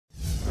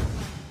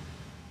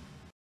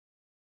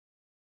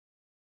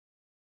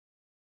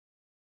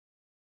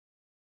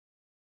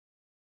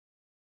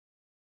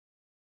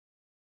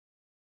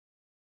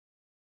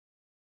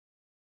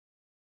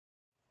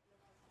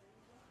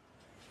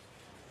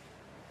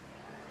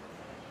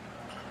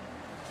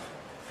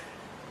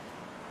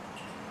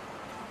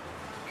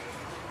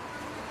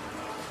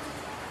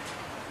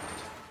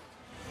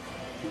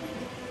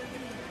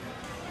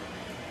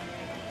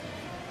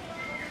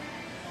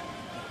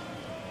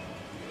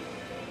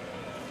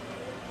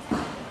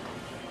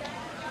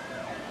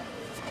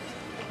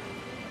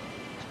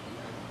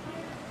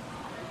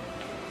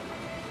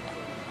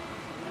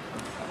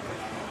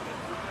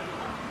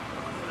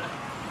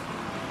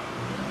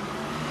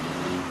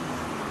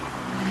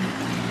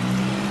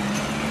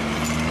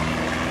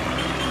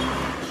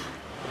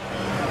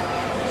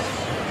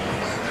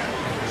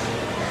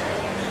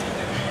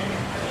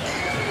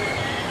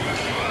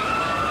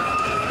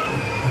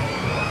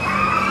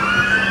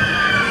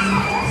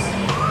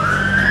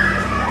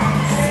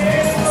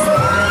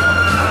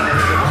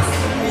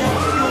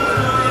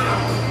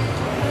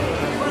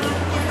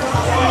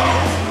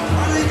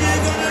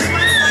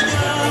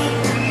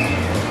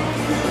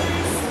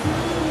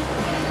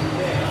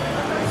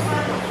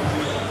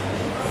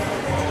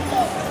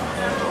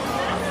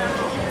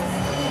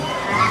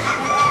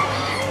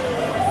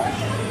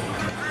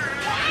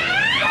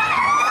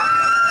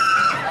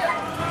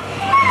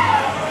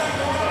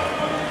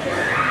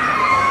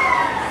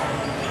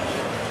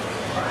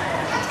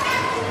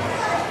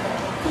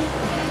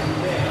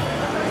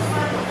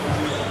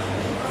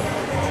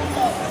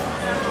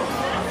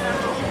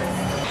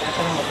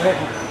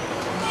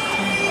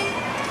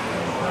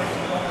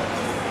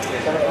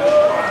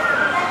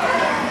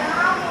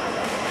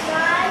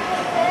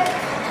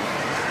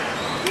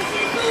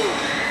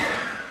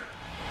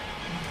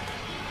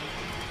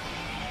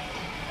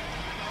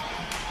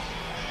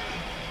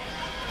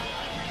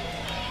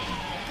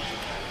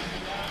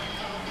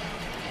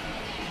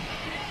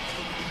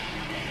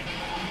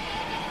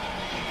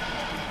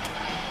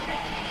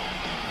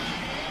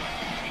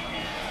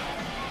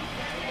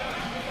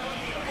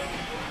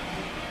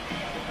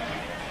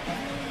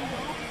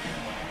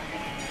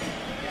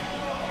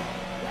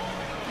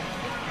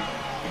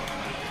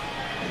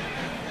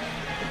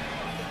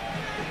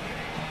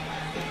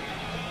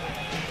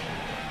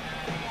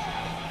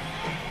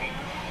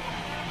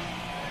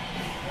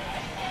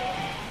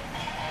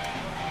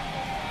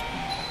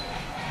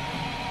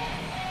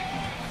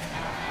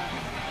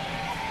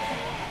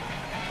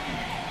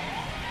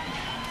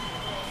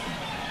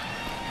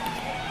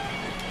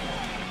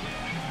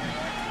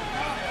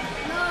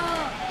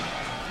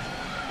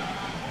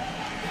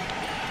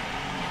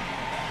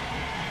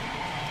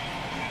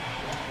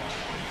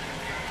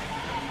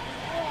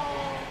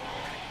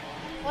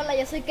Hola,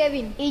 yo soy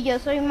Kevin. Y yo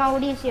soy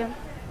Mauricio.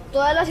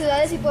 Todas las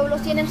ciudades y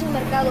pueblos tienen su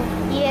mercado.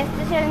 Y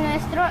este es el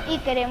nuestro y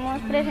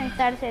queremos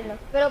presentárselo.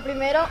 Pero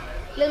primero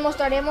les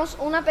mostraremos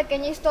una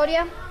pequeña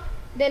historia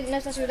de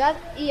nuestra ciudad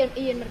y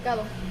el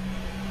mercado.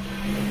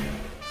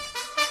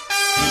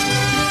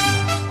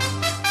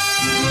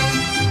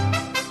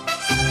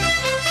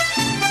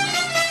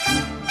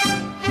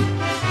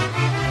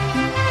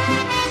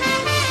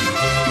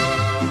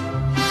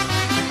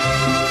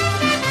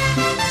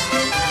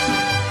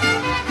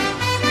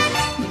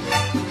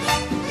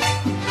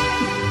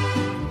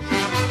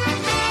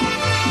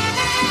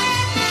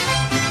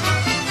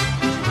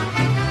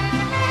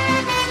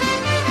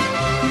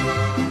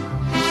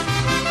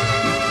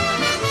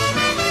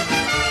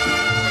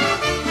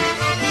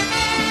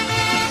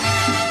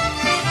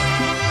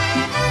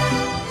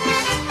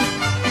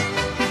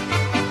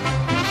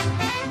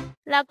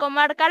 La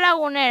Comarca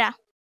Lagunera,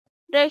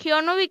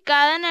 región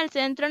ubicada en el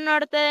centro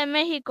norte de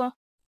México,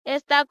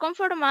 está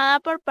conformada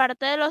por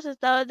parte de los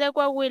estados de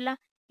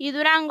Coahuila y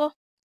Durango,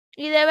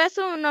 y debe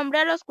su nombre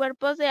a los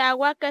cuerpos de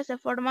agua que se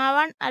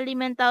formaban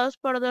alimentados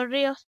por dos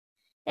ríos,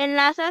 el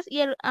Nazas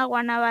y el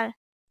Aguanaval.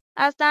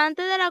 Hasta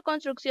antes de la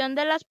construcción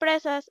de las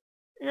presas,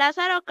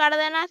 Lázaro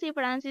Cárdenas y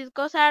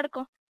Francisco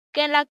Zarco,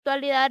 que en la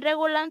actualidad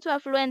regulan su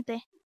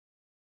afluente.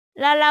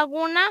 La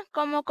laguna,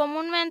 como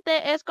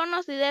comúnmente es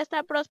conocida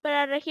esta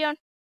próspera región,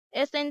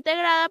 está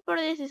integrada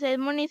por 16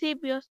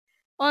 municipios,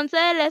 11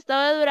 del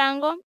estado de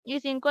Durango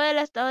y 5 del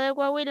estado de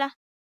Coahuila.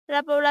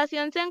 La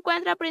población se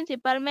encuentra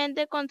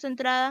principalmente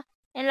concentrada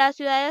en las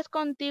ciudades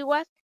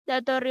contiguas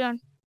de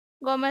Torreón,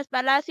 Gómez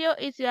Palacio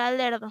y Ciudad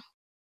Lerdo.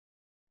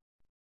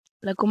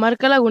 La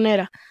Comarca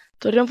Lagunera.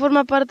 Torreón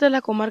forma parte de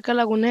la Comarca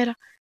Lagunera,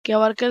 que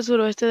abarca el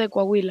suroeste de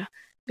Coahuila,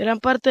 gran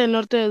parte del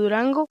norte de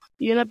Durango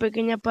y una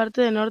pequeña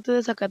parte del norte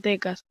de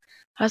Zacatecas.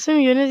 Hace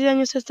millones de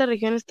años esta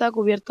región estaba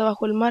cubierta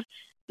bajo el mar.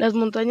 Las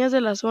montañas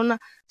de la zona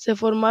se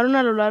formaron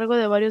a lo largo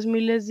de varios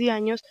miles de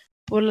años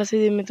por la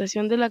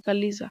sedimentación de la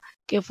caliza,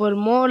 que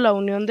formó la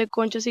unión de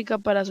conchas y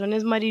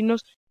caparazones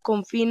marinos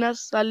con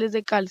finas sales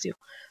de calcio.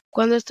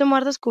 Cuando este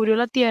mar descubrió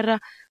la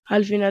tierra,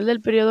 al final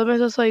del periodo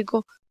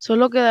mesozoico,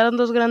 solo quedaron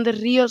dos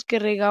grandes ríos que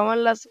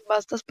regaban las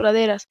vastas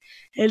praderas,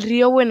 el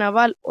río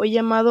Buenaval, hoy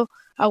llamado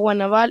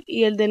Aguanaval,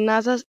 y el de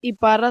Nazas y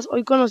Parras,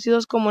 hoy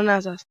conocidos como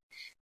Nazas,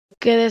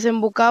 que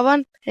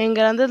desembocaban en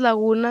grandes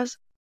lagunas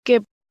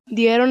que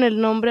dieron el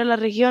nombre a la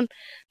región,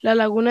 la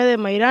laguna de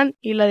Mairán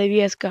y la de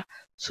Viesca.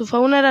 Su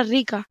fauna era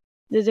rica,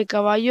 desde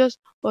caballos,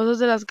 osos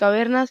de las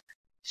cavernas,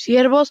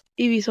 ciervos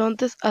y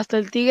bisontes hasta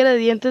el tigre de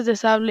dientes de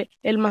sable,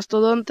 el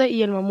mastodonte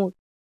y el mamut.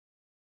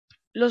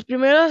 Los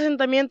primeros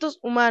asentamientos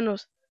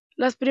humanos.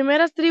 Las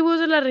primeras tribus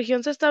de la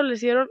región se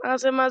establecieron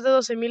hace más de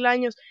 12,000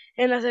 años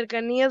en las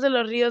cercanías de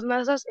los ríos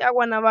Nazas y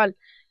Aguanaval.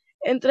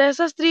 Entre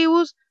esas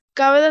tribus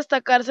cabe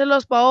destacarse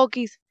los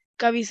paoquis,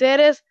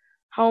 cabiceres,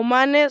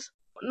 jaumanes,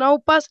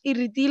 naupas y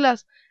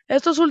ritilas.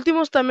 Estos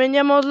últimos, también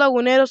llamados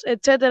laguneros,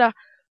 etc.,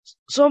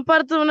 son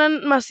parte de una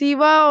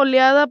masiva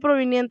oleada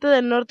proveniente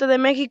del norte de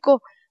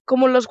México,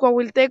 como los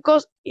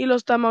coahuiltecos y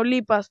los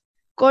tamaulipas,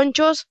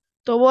 conchos,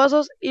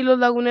 tobosos y los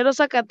laguneros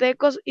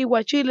zacatecos y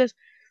huachiles.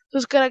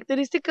 Sus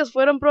características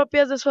fueron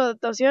propias de su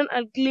adaptación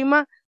al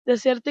clima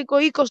desértico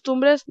y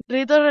costumbres,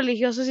 ritos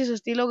religiosos y su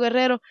estilo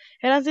guerrero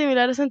eran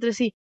similares entre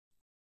sí.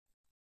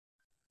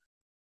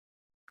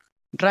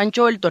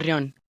 Rancho El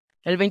Torreón.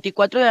 El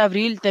 24 de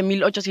abril de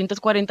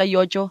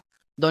 1848,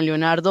 don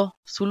Leonardo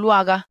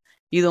Zuluaga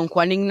y don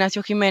Juan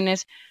Ignacio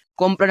Jiménez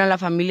compran a la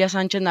familia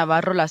Sánchez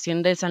Navarro la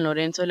hacienda de San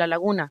Lorenzo de la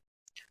Laguna,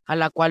 a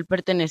la cual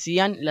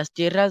pertenecían las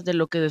tierras de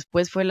lo que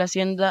después fue la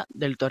hacienda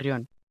del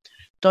Torreón.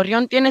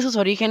 Torreón tiene sus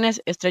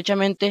orígenes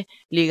estrechamente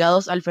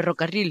ligados al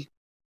ferrocarril,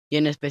 y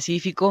en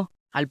específico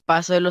al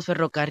paso de los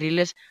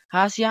ferrocarriles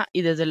hacia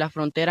y desde la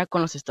frontera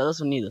con los Estados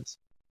Unidos.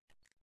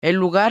 El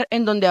lugar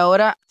en donde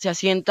ahora se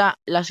asienta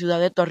la ciudad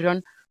de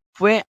Torreón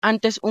Fue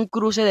antes un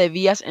cruce de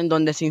vías en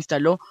donde se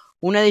instaló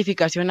una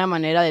edificación a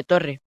manera de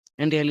torre,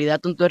 en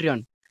realidad un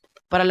torreón.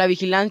 Para la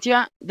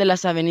vigilancia de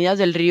las avenidas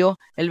del río,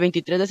 el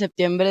 23 de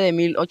septiembre de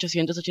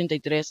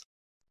 1883,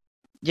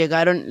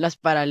 llegaron las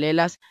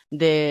paralelas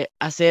de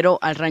acero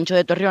al rancho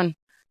de Torreón.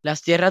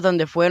 Las tierras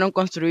donde fueron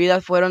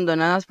construidas fueron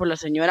donadas por la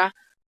señora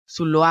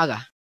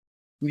Zuloaga,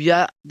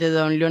 viuda de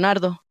don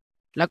Leonardo.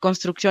 La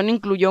construcción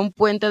incluyó un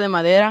puente de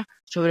madera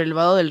sobre el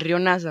vado del río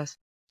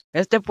Nazas.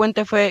 Este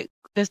puente fue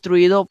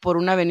destruido por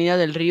una avenida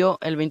del río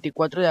el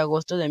 24 de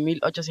agosto de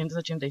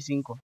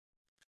 1885.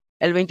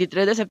 El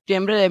 23 de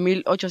septiembre de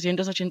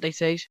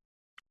 1886,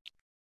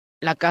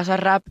 la casa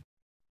Rapp,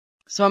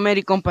 Sommer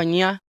y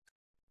compañía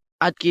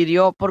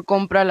adquirió por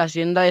compra la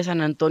hacienda de San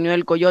Antonio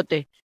del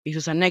Coyote y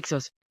sus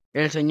anexos.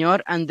 El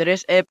señor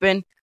Andrés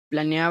Eppen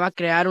planeaba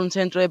crear un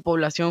centro de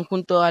población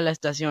junto a la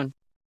estación,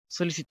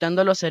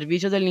 solicitando los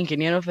servicios del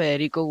ingeniero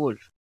Federico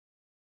Wolf.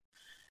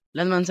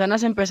 Las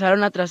manzanas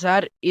empezaron a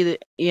trazar y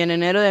en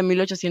enero de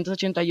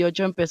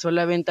 1888 empezó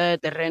la venta de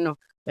terreno.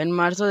 En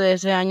marzo de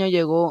ese año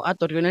llegó a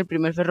Torreón el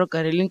primer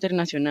ferrocarril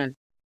internacional,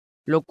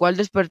 lo cual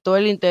despertó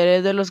el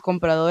interés de los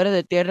compradores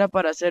de tierra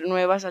para hacer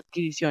nuevas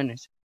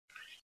adquisiciones.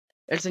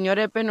 El señor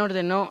Eppen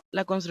ordenó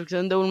la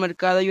construcción de un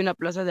mercado y una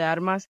plaza de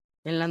armas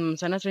en las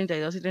manzanas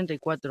 32 y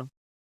 34.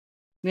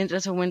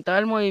 Mientras aumentaba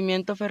el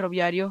movimiento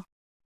ferroviario,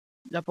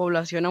 la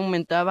población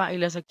aumentaba y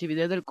las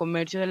actividades del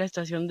comercio de la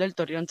estación del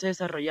Torreón se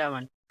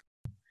desarrollaban.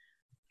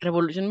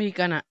 Revolución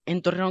Mexicana.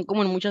 En Torreón,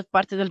 como en muchas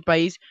partes del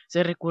país,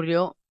 se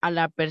recurrió a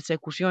la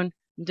persecución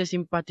de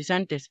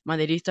simpatizantes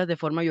maderistas de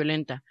forma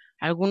violenta.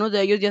 Algunos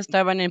de ellos ya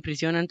estaban en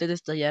prisión antes de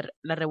estallar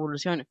la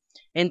revolución.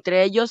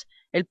 Entre ellos,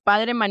 el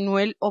padre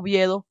Manuel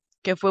Oviedo,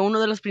 que fue uno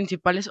de los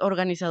principales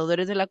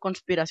organizadores de la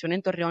conspiración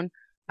en Torreón.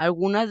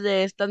 Algunas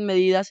de estas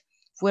medidas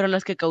fueron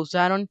las que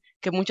causaron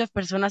que muchas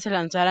personas se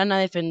lanzaran a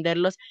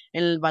defenderlos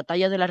en las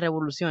batallas de la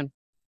revolución.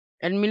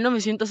 En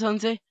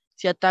 1911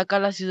 se ataca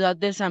la ciudad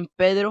de San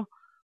Pedro,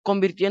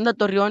 convirtiendo a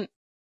Torreón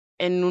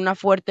en una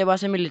fuerte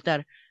base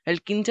militar.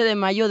 El 15 de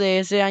mayo de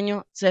ese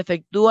año se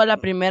efectúa la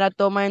primera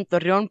toma en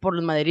Torreón por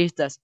los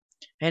maderistas.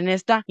 En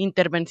esta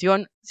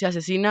intervención se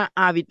asesina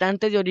a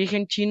habitantes de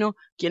origen chino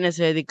quienes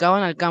se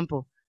dedicaban al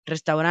campo,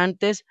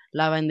 restaurantes,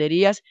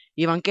 lavanderías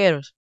y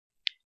banqueros.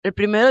 El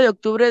 1 de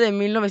octubre de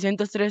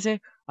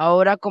 1913,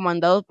 ahora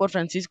comandados por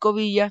Francisco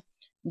Villa,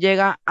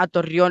 llega a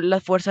Torreón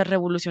las fuerzas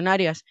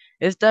revolucionarias.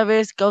 Esta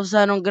vez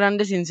causaron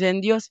grandes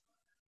incendios,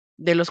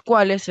 de los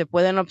cuales se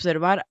pueden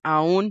observar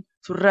aún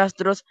sus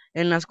rastros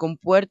en las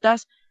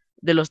compuertas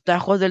de los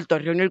tajos del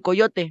Torreón y el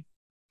Coyote,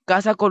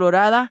 Casa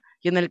Colorada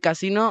y en el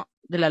Casino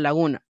de la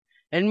Laguna.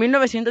 En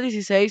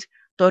 1916,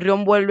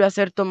 Torreón vuelve a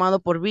ser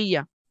tomado por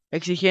Villa,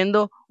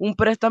 exigiendo un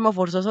préstamo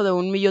forzoso de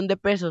 1 millón de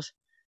pesos.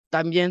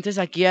 También se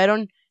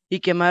saquearon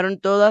y quemaron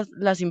todas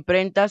las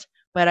imprentas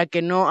para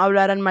que no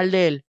hablaran mal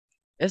de él.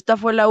 Esta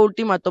fue la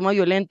última toma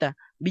violenta.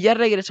 Villa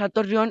regresó a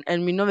Torreón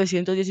en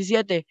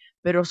 1917,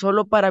 pero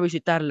solo para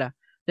visitarla.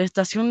 La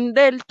estación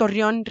del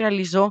Torreón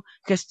realizó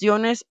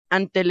gestiones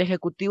ante el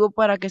Ejecutivo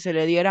para que se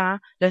le diera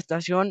a la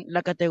estación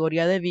la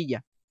categoría de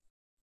villa.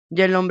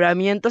 Y el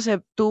nombramiento se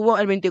obtuvo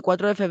el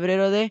 24 de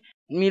febrero de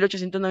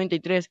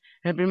 1893.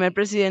 El primer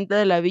presidente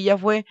de la villa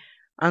fue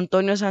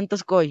Antonio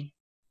Santos Coy.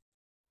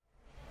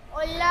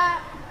 Hola,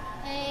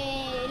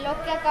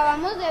 lo que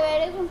acabamos de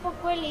ver es un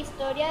poco de la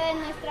historia de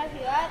nuestra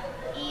ciudad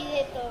y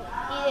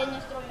de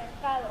nuestro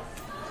mercado.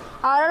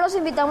 Ahora los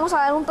invitamos a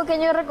dar un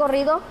pequeño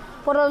recorrido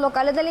por los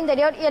locales del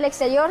interior y el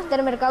exterior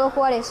del Mercado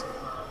Juárez.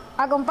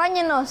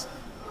 ¡Acompáñenos!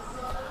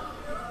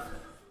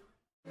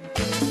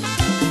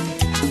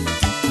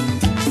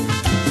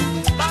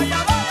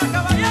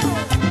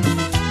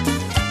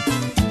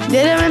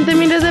 Diariamente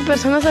miles de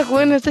personas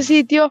acuden a este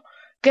sitio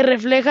que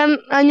reflejan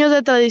años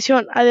de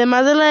tradición,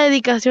 además de la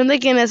dedicación de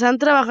quienes han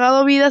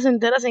trabajado vidas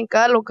enteras en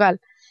cada local.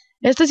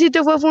 Este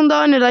sitio fue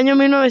fundado en el año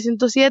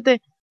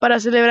 1907 para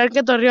celebrar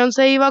que Torreón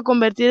se iba a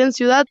convertir en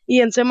ciudad,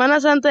 y en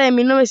Semana Santa de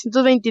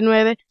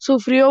 1929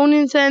 sufrió un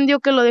incendio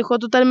que lo dejó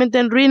totalmente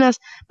en ruinas.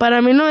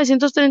 Para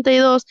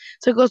 1932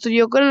 se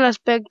construyó con el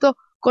aspecto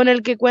con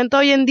el que cuenta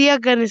hoy en día.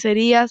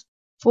 Carnicerías,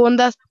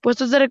 fondas,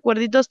 puestos de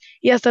recuerditos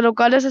y hasta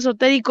locales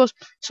esotéricos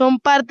son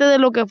parte de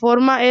lo que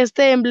forma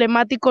este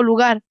emblemático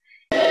lugar.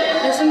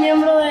 Es un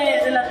miembro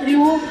de la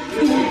tribu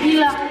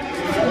Culturas.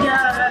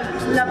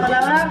 La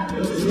palabra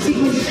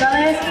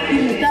significada es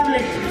imitable.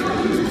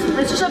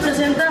 Esto se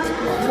presenta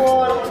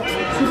por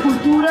su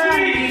cultura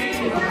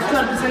y su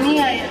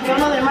artesanía y todo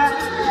lo demás.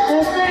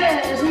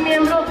 Este es un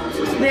miembro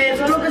de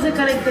todo lo que se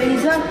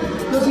caracteriza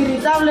los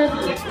irritables.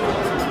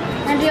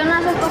 El río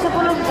Nazas pasa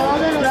por los estados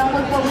de Durango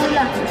y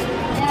Coahuila.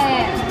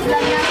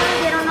 Las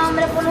nazas dieron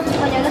nombre por los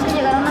españoles que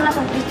llegaron a la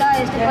conquista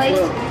de este país.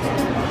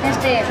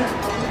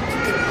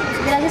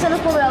 Gracias a los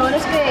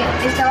pobladores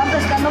que estaban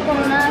pescando con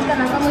unas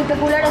canastas muy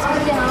peculiares que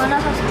se llamaban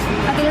nazas.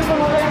 Aquí les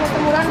podemos ver en este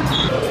mural.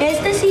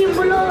 Este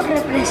símbolo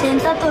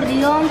representa a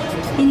Torreón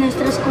y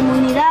nuestras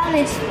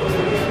comunidades,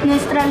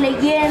 nuestra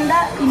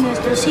leyenda y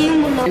nuestro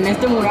símbolo. En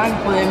este mural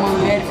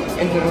podemos ver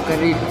el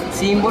ferrocarril,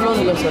 símbolo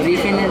de los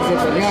orígenes de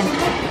Torreón.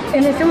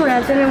 En este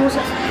mural tenemos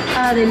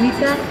a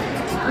Adelita,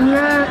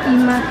 una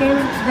imagen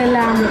de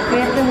la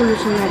mujer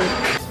revolucionaria.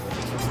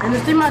 En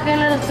esta imagen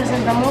les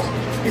presentamos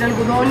el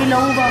algodón y la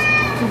uva,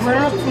 que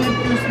fueron los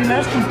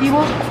primeros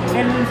cultivos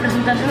en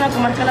presentarse en la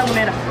Comarca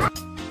Lagunera.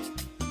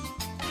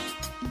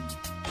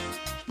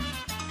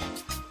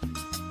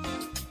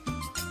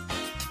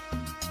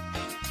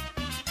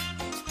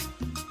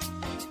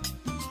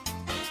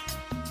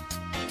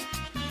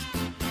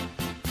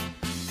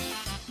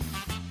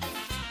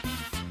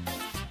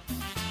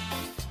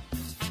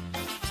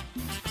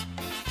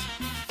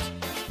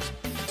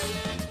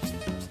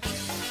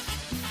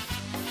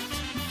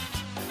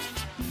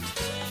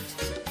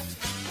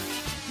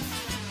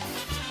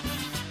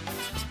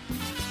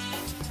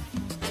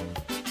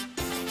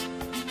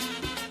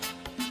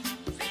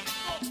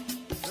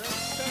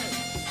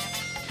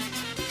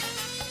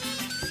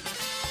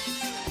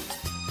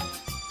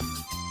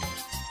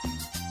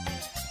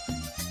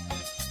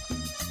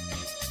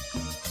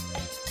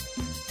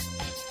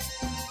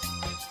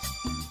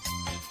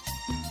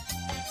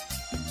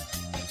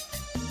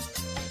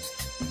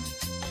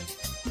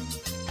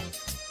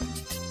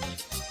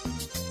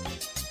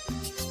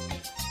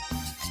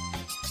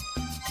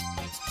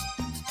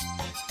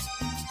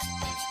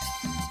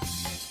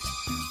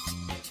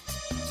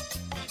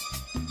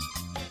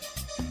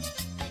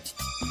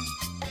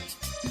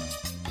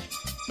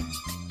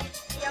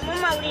 Me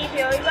llamo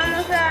Mauricio, hoy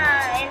vamos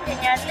a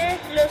enseñarles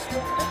los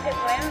productos que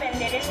pueden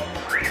vender,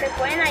 se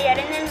pueden hallar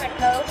en el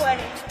Mercado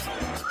Juárez.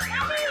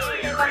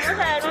 Les vamos a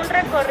dar un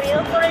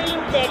recorrido por el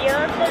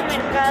interior del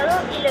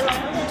mercado y les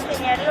vamos a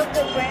enseñar lo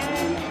que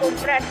pueden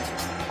comprar.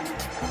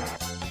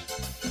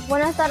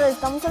 Buenas tardes,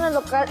 estamos en el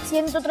local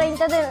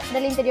 130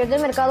 del interior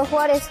del Mercado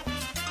Juárez.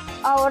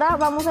 Ahora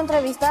vamos a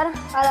entrevistar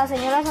a la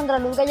señora Sandra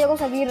Luz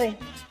Gallegos Aguirre,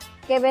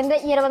 que vende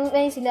hierbas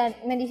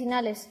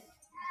medicinales.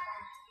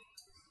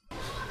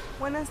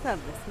 Buenas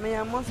tardes, me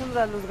llamo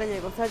Sandra Luz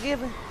Gallegos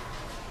Aguirre.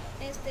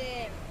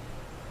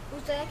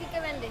 ¿Usted aquí qué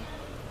vende?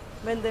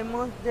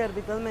 Vendemos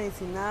hierbitas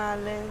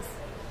medicinales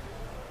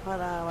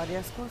para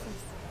varias cosas.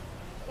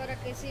 ¿Para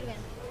qué sirven?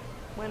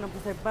 Bueno,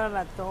 pues hay para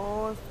la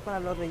tos, para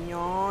los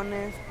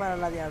riñones, para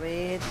la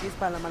diabetes,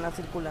 para la mala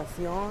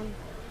circulación.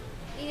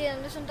 ¿Y de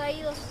dónde son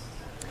traídos?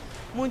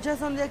 Muchas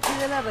son de aquí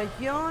de la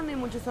región y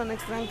muchas son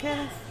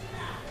extranjeras.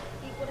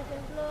 Y por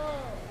ejemplo,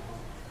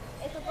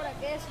 ¿esto para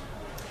qué es?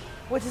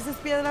 Pues esa es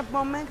piedra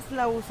PACMyC,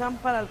 la usan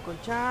para el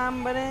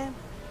cochambre,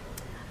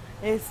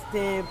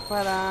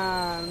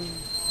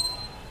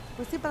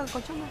 para el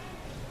cochambre.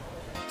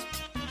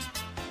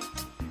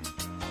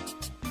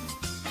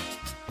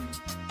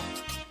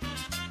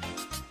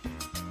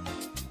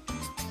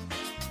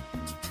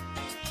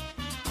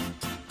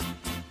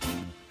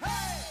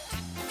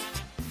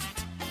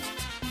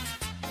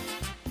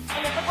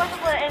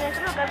 En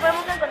este local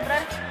podemos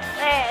encontrar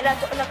las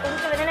cosas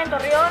que venden en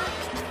Torreón.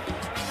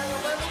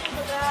 Podemos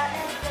encontrar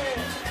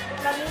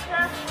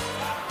camisas,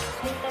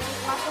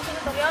 más cosas de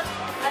Torreón.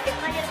 Aquí es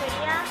una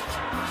hierbería,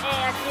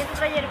 aquí es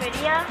otra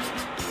hierbería.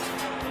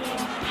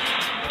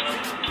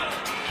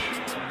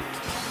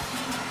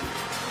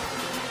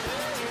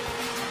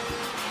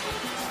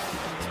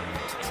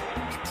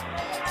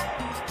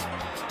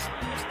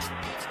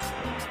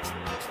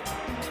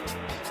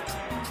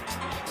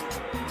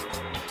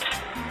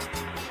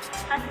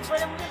 Aquí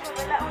podemos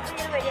encontrar otra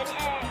hierbería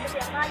que se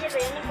llama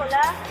Hierbería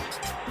Nicolás.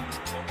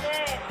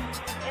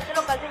 Este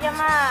local se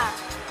llama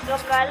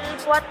Local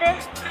Cuate.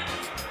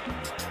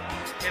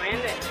 ¿Qué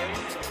vende?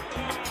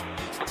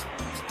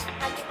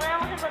 Aquí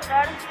podemos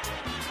encontrar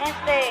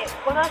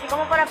cosas así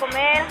como para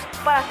comer,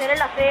 para hacer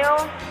el aseo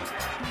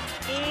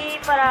y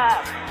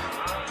para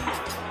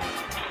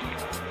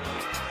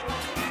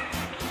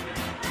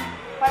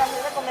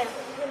hacer de comer.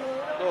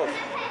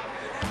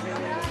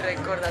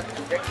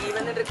 Aquí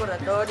venden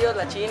recordatorios,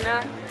 la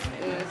China,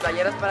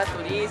 playeras para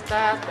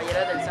turistas,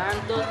 playeras del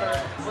Santos, para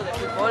los equipos de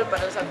fútbol,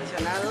 para los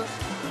aficionados.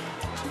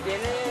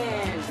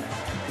 Tienen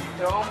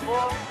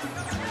trompos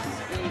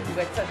y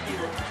juguetes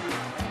antiguos.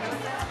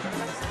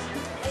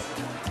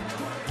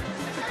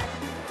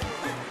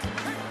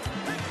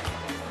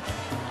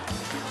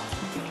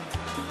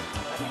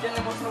 Aquí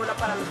tenemos obra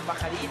para los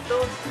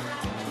pajaritos,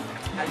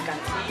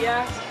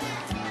 alcancías.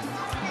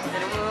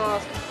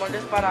 Tenemos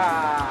moldes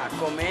para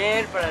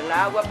comer, para el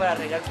agua, para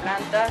regar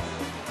plantas.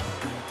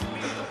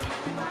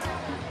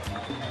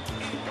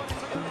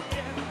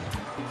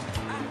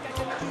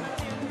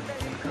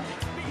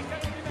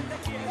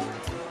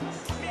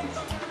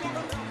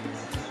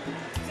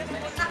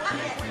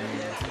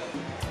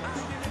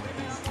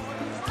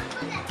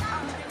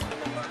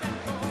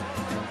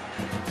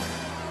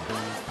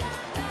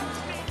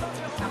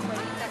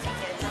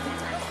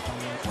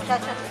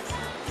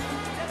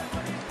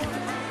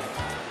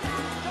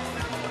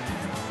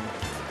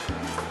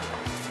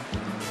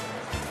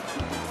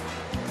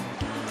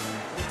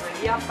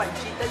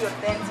 Panchita y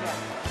Hortensia.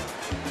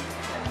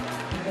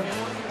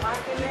 Tenemos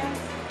imágenes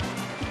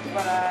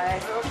para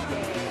esos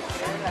que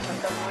creen en la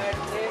Santa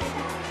Muerte.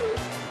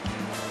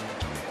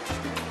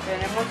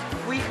 Tenemos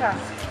ouijas.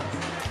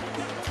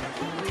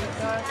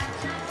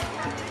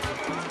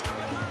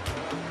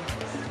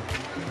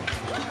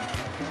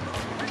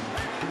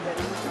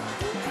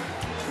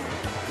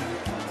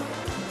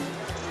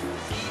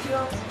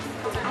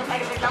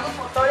 Arreglamos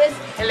motores,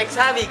 el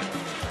Exavic.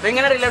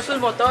 Vengan a arreglar sus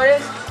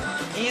motores,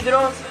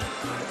 hidros.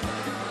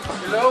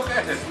 ¿Y luego qué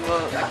haces?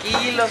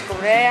 Aquí los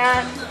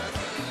cobrean.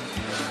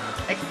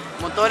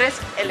 Motores,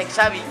 el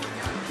Exavic.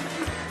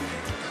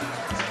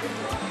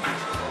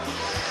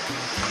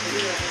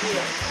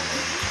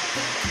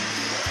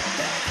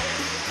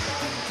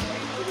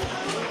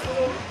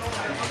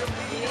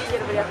 Y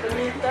hierbería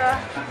penita,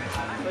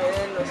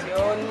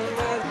 lociones,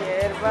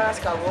 hierbas,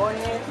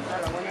 jabones,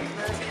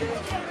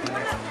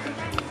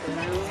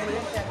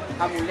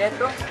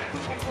 amuleto,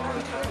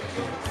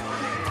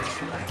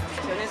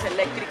 acciones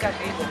eléctricas,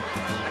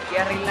 aquí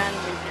arreglan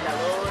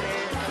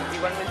ventiladores,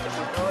 igualmente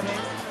motores,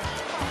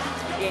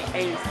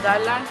 e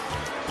instalan.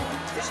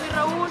 Yo soy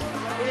Raúl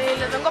y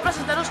les vengo a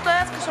presentar a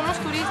ustedes que son los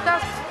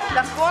turistas,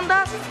 las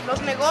fondas,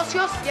 los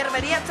negocios,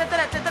 hierbería,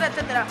 etcétera, etcétera,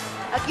 etcétera.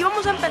 Aquí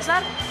vamos a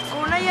empezar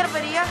con una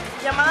hierbería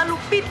llamada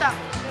Lupita,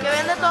 que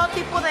vende todo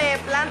tipo de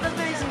plantas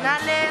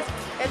medicinales,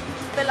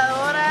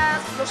 veladoras,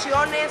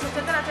 lociones,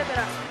 etcétera,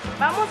 etcétera.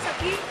 Vamos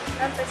aquí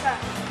a empezar.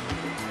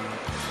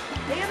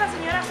 Ella es la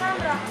señora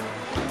Sandra,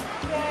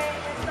 que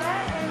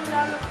está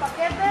en los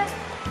paquetes,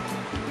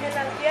 en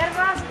las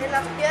hierbas, en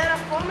las piedras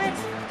PACMyC.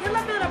 ¿Qué es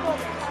la piedra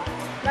PACMyC?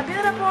 La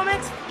piedra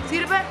PACMyC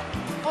sirve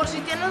por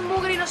si tienes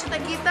mugre y no se te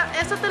quita.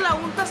 Esta te la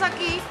untas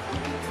aquí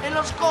en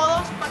los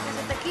codos para que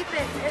se te quite.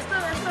 Esto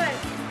es.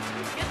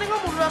 Yo tengo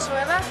mugroso,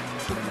 ¿verdad?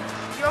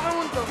 Yo me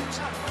unto.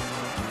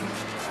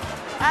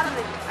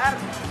 Arde.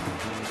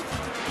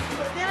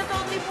 Pero tiene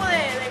todo tipo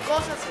de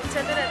cosas,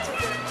 etcétera,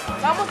 etcétera.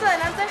 Vamos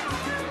adelante.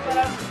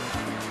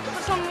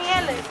 Estos son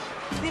mieles.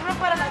 Sirven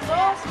para la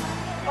tos,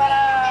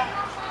 para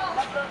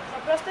la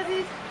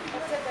próstasis,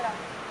 etcétera.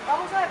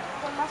 Vamos a ver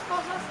con más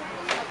cosas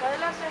acá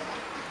adelante.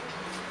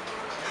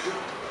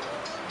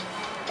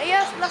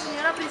 Ella es la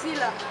señora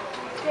Priscila,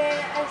 que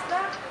está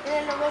en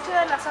el negocio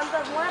de las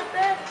Santas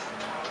Muertes,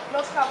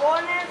 los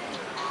jabones,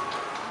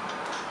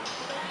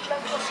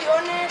 las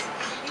lociones,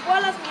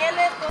 igual las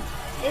mieles.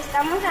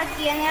 Estamos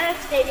aquí en el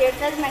exterior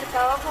del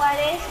Mercado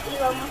Juárez y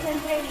vamos a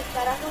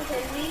entrevistar a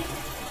José Luis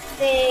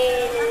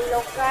del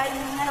local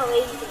número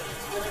 20.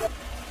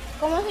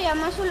 ¿Cómo se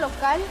llama su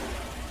local?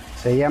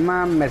 Se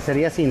llama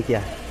Mercería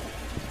Cintia.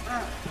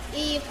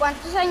 ¿Y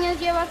cuántos años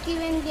lleva aquí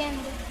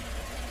vendiendo?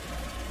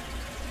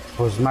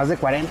 Pues más de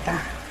 40.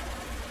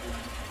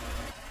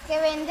 ¿Qué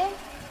vende?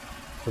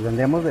 Pues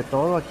vendemos de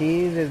todo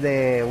aquí,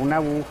 desde una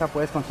aguja,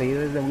 puedes conseguir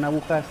desde una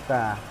aguja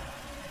hasta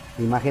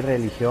imágenes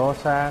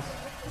religiosas,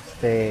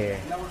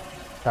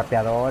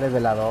 tapeadores,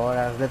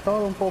 veladoras, de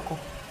todo un poco.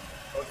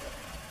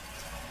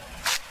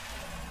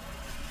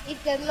 ¿Y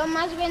qué es lo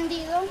más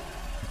vendido?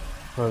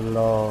 Pues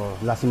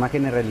las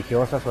imágenes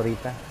religiosas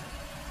ahorita.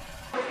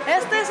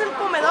 Este es el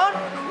comedor,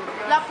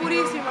 la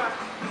Purísima.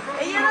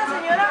 Ella es la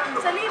señora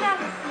Celina.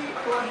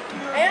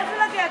 Ella es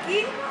la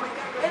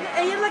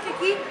que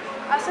aquí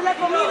hace la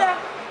comida.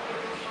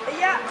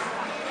 Ella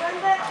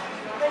vende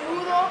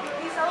menudo,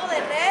 guisado de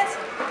res,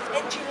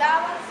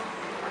 enchiladas,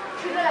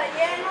 chiles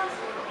rellenos,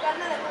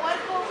 carne de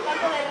puerco,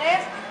 carne de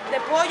res, de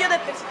pollo, de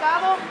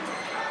pescado,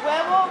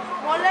 huevo,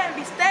 mole,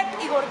 bistec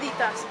y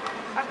gorditas.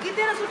 Aquí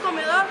tiene su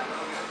comedor.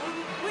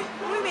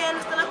 Muy bien,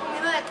 está la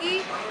comida de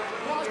aquí.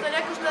 Me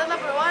gustaría que ustedes la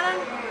probaran.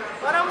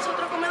 Ahora vamos a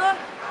otro comedor.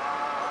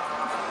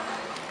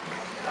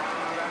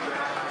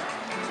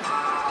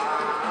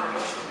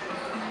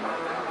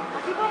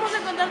 Aquí vamos a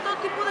encontrar todo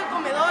tipo de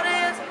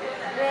comedores,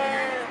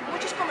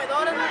 muchos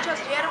comedores, muchas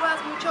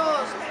hierbas, muchos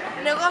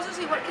negocios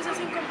igual que se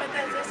hacen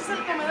competencia. Este es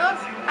el comedor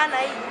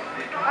Anaí.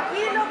 Aquí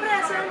le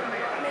ofrecen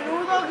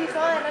menudo,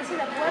 guisado de res y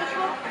de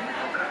puerco,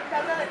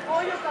 carne de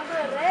pollo, carne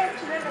de res,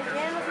 chiles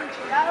rellenos,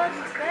 enchiladas,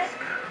 bistec,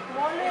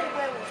 mole y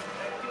huevos.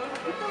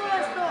 Aquí todo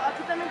esto,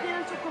 aquí también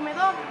tienen su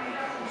comedor.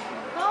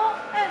 Todo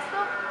esto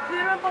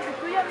sirve por si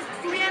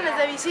tú vienes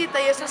de visita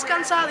y estás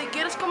cansado y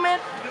quieres comer,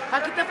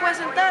 aquí te puedes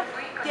sentar.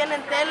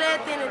 Tienen tele,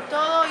 tienen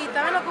todo y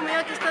también la comida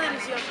aquí está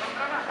deliciosa.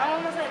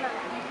 Vamos más adelante.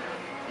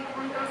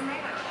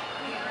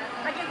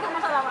 Aquí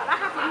jugamos a la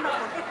baraja.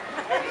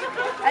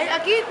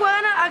 Aquí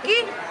juegan, aquí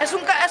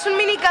es un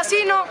mini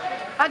casino.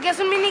 Aquí es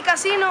un mini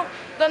casino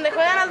donde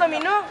juegan al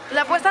dominó. Le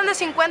apuestan de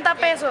 50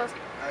 pesos.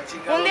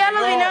 Un día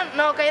los vinieron,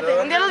 no, cállate,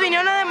 un día los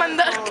vinieron a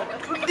demandar,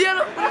 un día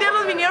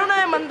los vinieron a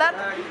demandar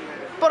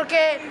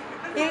porque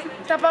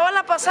tapaban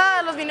la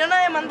pasada, los vinieron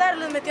a demandar,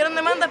 les metieron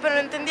demanda, pero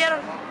no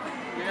entendieron.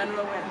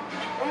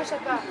 Vamos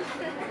acá.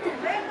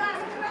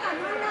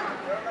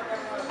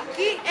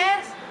 Aquí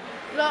es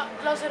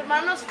los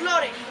hermanos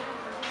Flores.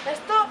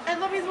 Esto es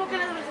lo mismo que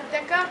les presenté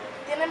acá.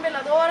 Tienen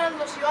veladoras,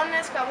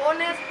 lociones,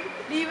 jabones,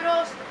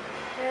 libros,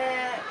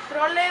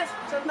 troles,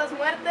 santas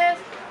muertes,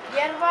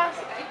 hierbas,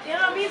 tiene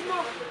lo mismo.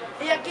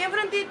 Y aquí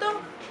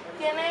enfrentito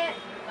tiene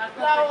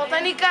la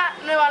botánica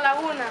Nueva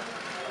Laguna.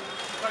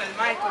 Con el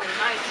Mike.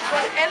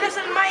 Él es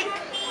el Mike.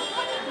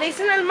 Le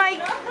dicen el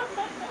Mike.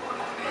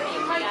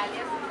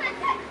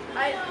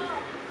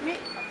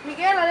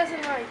 Miguel, alias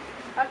el May.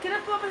 Aquí les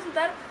puedo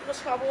presentar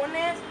los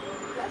jabones,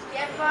 las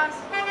hierbas,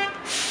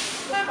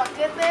 los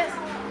paquetes,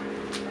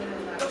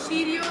 los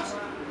cirios,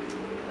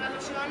 las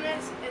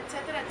lociones,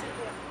 etcétera,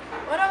 etcétera.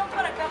 Ahora vamos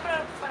para acá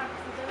para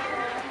presentarles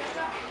la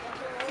mesa.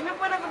 ¿Sí me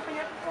pueden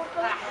acompañar, por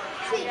favor?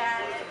 Sí.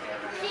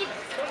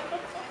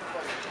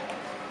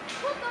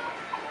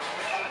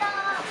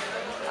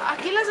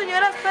 Aquí la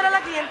señora espera a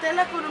la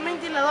clientela con un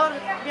ventilador,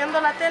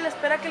 viendo la tele,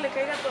 espera que le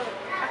caiga todo.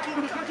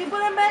 Aquí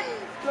pueden ver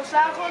los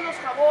ajos, los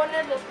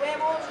jabones, los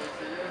huevos,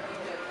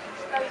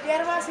 las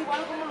hierbas,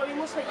 igual como lo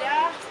vimos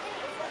allá,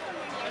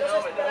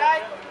 los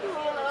spray,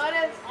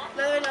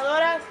 las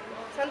veladoras,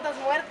 santas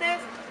muertes,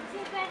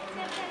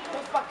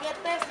 los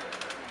paquetes,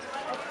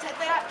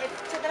 etcétera,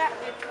 etcétera,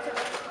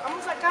 etcétera.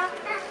 Vamos acá.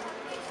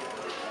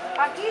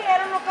 Aquí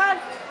era un local,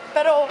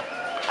 pero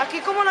aquí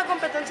como la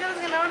competencia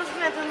les ganaban los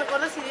clientes,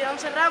 mejor decidieron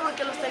cerrar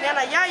porque los tenían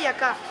allá y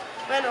acá.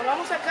 Bueno,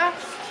 vamos acá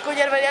con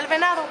Hierbería El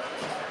Venado.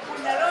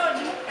 Él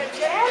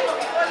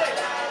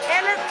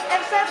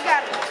es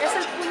Edgar, es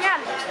el puñal,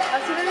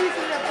 así le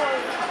dicen de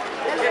apoyo.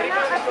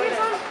 Aquí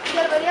son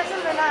Hierberías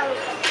El Venado.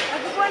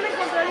 Aquí pueden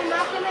encontrar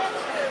imágenes.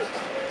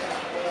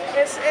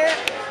 Es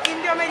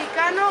indio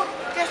americano.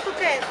 ¿Esto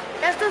qué es?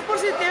 Esto es por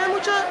si tienes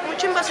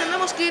mucha invasión de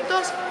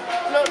mosquitos,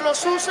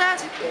 los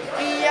usas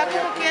y ya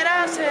como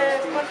quiera se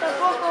espanta un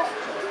poco.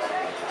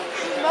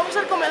 Vamos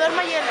al comedor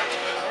Mayela.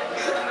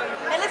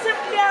 Él es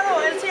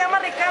empleado, él se llama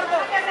Ricardo,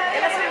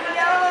 él es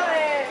empleado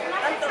de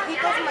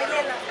Antojitos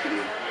Mayela.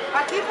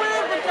 Aquí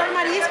pueden encontrar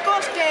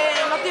mariscos que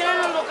no tienen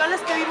los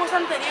locales que vimos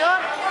anterior.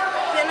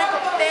 Tiene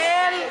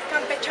cóctel,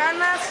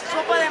 campechanas,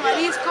 sopa de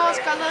mariscos,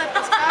 caldo de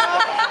pescado,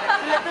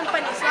 filete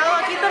empanizado.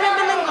 Aquí también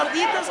venden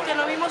gorditas que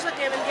no vimos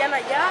que vendían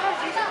allá.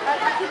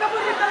 Aquí está muy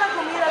rica la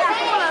comida, así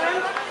como la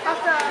ven,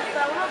 hasta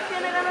uno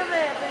tiene ganas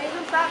de pedir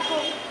un taco.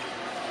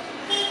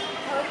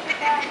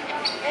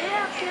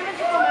 Ella tiene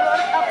su comedor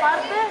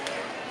aparte,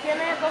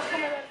 tiene 2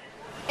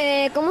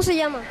 comedores. ¿Cómo se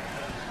llama?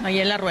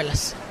 Mayela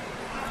Ruelas.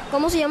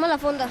 ¿Cómo se llama la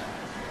fonda?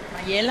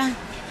 Mayela.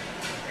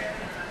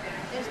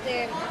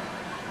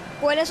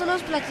 ¿Cuáles son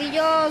los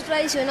platillos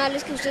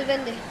tradicionales que usted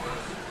vende?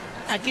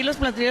 Aquí los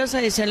platillos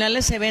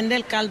tradicionales se vende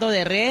el caldo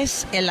de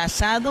res, el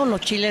asado,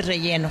 los chiles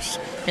rellenos.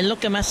 Es lo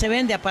que más se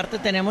vende. Aparte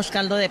tenemos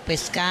caldo de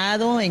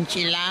pescado,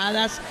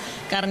 enchiladas,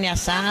 carne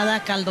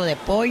asada, caldo de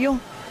pollo.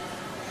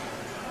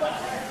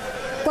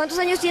 ¿Cuántos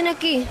años tiene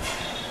aquí?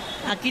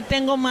 Aquí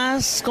tengo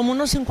como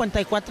unos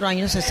 54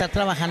 años de estar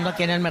trabajando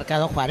aquí en el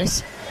Mercado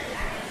Juárez.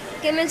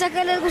 ¿Qué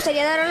mensaje les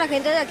gustaría dar a la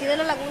gente de aquí de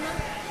la laguna?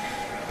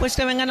 Pues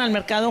que vengan al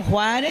Mercado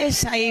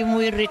Juárez, hay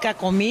muy rica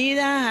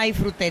comida, hay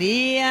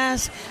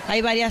fruterías,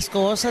 hay varias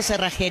cosas,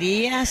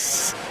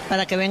 cerrajerías,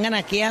 para que vengan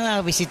aquí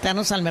a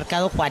visitarnos al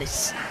Mercado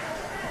Juárez.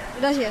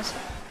 Gracias.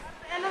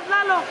 Él es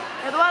Lalo,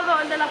 Eduardo,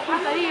 el de la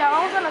frutería.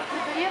 Vamos a las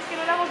fruterías que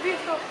no la hemos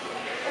visto.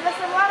 Él es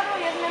Eduardo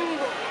y es mi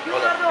amigo.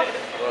 Eduardo. Él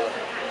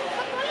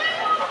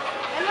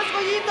es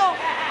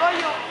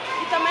Goyo,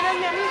 y también es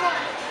mi amigo.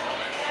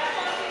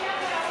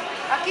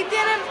 Aquí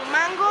tienen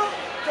mango,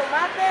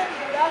 tomate,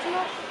 durazno,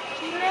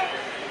 chile,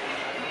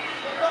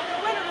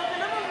 bueno, lo que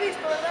no hemos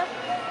visto, ¿verdad?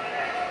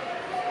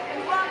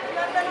 Igual,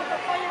 plátano,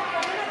 papaya,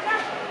 también acá.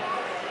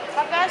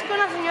 Acá es con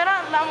la señora,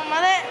 la mamá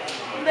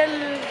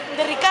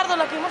de Ricardo,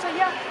 la que vimos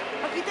allá.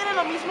 Aquí tienen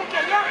lo mismo que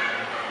allá.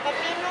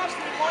 Pepinos,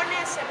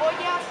 limones,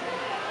 cebollas,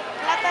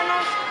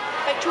 plátanos,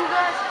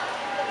 pechugas,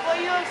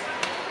 pollos.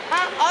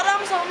 Ahora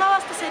vamos a una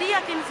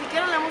abastecería que ni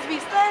siquiera la hemos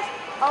visto. Es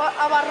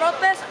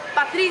Abarrotes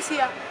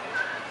Patricia.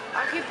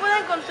 Aquí puede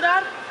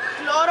encontrar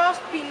cloros,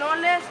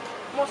 pinoles,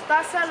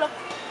 mostaza, lo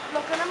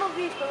que no hemos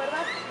visto,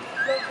 ¿verdad?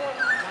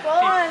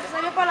 Todo lo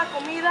necesario para la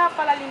comida,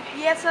 para la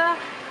limpieza,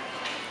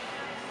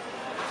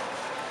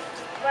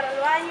 para el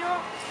baño.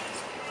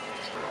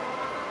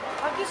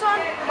 Aquí son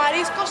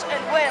mariscos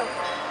El Güero.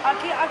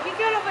 Aquí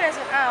 ¿qué le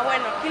ofrecen?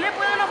 Bueno, aquí le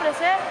pueden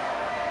ofrecer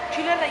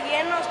chiles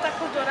rellenos,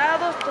 tacos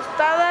dorados,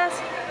 tostadas,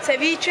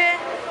 ceviche,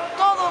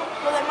 todo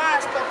lo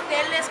demás,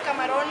 cócteles,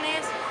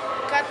 camarones,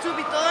 catsup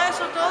y todo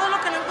eso, todo lo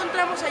que no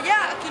encontramos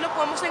allá, aquí lo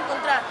podemos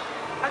encontrar.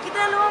 Aquí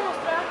también le voy a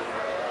mostrar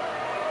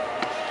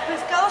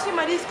pescados y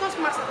mariscos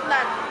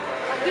Mazatlán.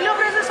 Aquí le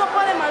ofrece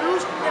sopa de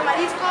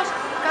mariscos,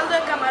 caldo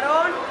de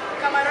camarón,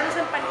 camarones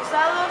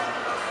empanizados,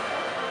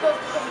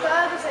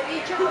 tostadas de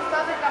ceviche,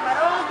 tostadas de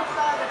camarón,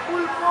 tostadas de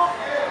pulpo,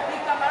 de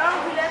camarón,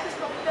 filetes,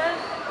 cóctel.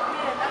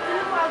 Miren,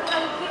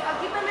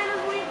 aquí también es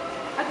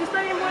aquí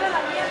está bien buena el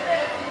ambiente.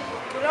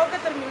 Creo que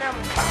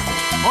terminamos.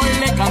 Hoy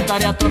le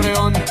cantaré a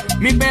Torreón,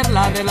 mi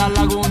perla de la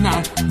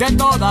laguna, de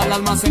todas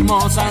las más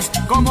hermosas,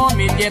 como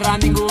mi tierra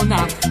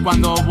ninguna.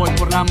 Cuando voy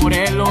por la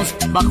Morelos,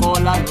 bajo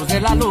la luz de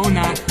la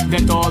luna,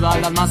 de todas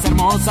las más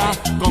hermosas,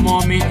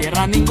 como mi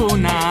tierra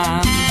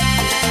ninguna.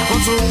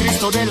 Con su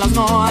Cristo de las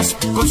Noas,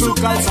 con su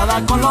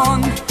calzada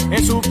Colón,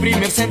 en su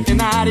primer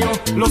centenario,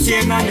 los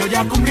 100 años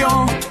ya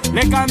cumplió.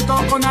 Le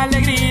canto con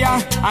alegría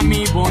a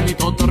mi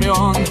bonito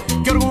Torreón,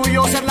 qué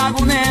orgullo ser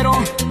lagunero,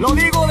 lo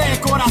digo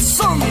de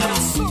corazón.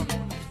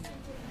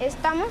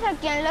 Estamos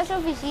aquí en las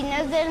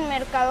oficinas del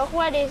Mercado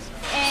Juárez,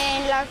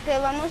 en la que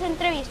vamos a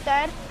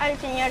entrevistar al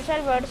señor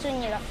Salvador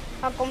Zúñiga.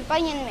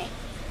 Acompáñenme.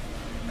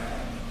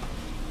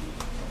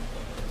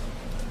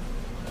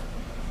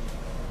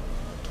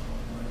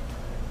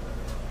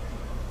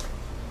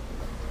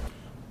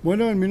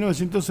 Bueno, en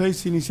 1906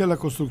 se inicia la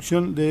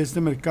construcción de este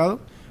mercado.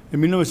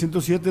 En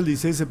 1907, el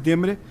 16 de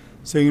septiembre,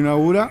 se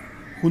inaugura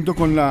junto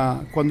con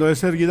cuando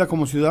es erguida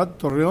como ciudad,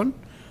 Torreón,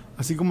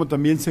 así como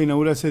también se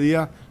inaugura ese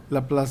día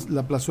la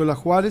Plazuela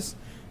Juárez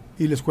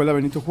y la Escuela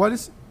Benito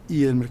Juárez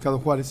y el Mercado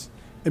Juárez.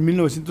 En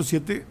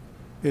 1907,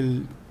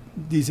 el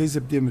 16 de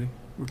septiembre,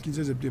 o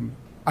 15 de septiembre.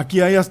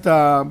 Aquí hay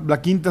hasta la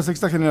quinta,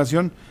 sexta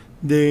generación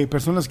de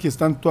personas que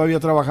están todavía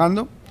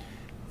trabajando.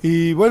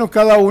 Y bueno,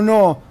 cada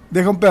uno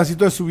deja un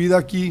pedacito de su vida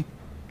aquí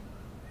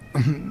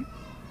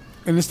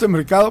en este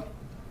mercado.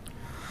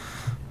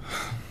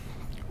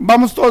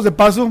 Vamos todos de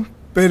paso,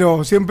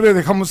 pero siempre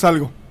dejamos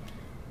algo.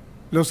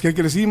 Los que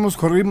crecimos,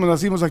 corrimos,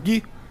 nacimos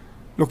aquí,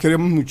 lo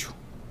queremos mucho.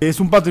 Es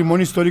un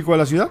patrimonio histórico de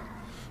la ciudad.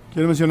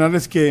 Quiero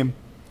mencionarles que en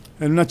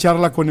una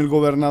charla con el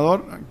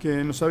gobernador,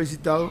 que nos ha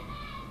visitado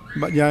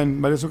ya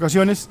en varias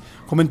ocasiones,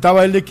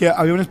 comentaba él de que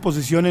había una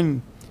exposición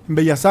en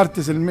Bellas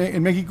Artes en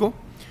México,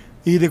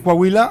 y de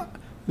Coahuila,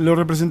 lo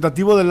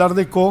representativo del Art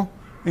Deco,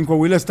 en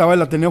Coahuila estaba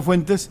el Ateneo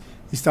Fuentes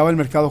y estaba el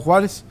Mercado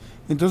Juárez.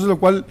 Entonces, lo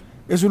cual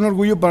es un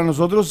orgullo para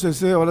nosotros.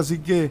 Ahora sí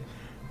que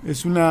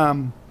es una,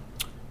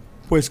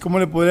 pues, ¿cómo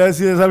le podría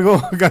decir? Es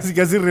algo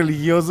casi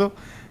religioso,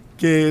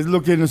 que es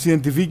lo que nos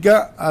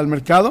identifica al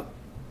mercado.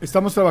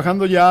 Estamos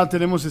trabajando ya,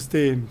 tenemos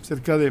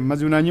cerca de más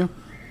de un año,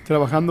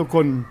 trabajando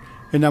con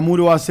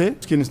Enamuro AC,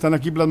 quienes están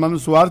aquí plasmando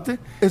su arte.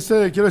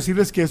 Quiero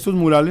decirles que estos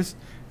murales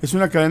es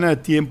una cadena de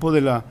tiempo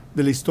de la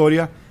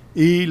historia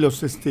y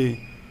los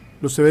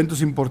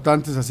eventos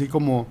importantes, así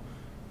como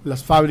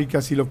las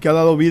fábricas y lo que ha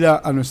dado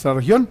vida a nuestra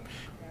región.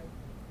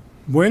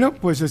 Bueno,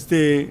 pues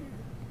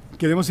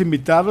queremos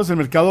invitarlos. El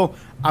mercado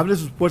abre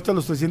sus puertas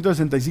los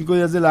 365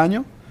 días del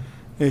año.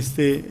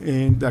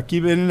 Aquí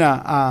vienen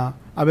a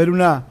ver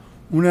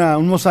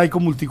un mosaico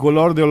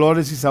multicolor de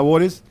olores y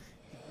sabores.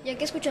 Ya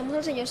que escuchamos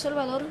al señor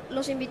Salvador,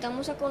 los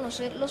invitamos a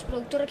conocer los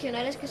productos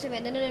regionales que se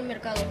venden en el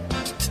mercado.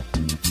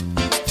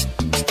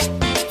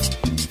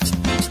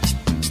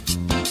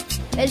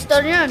 El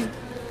Torreón,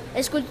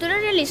 escultura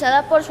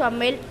realizada por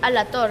Suamel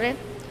Alatorre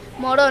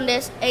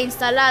Morones e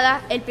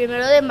instalada el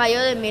 1 de mayo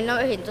de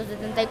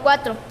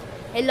 1974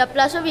 en la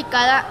plaza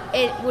ubicada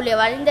en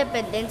Boulevard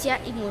Independencia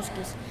y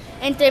Musquis,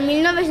 entre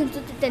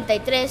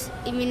 1973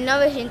 y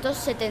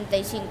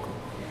 1975.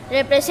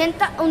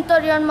 Representa un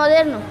torreón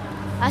moderno,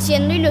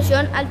 haciendo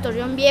ilusión al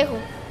Torreón Viejo,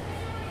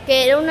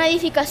 que era una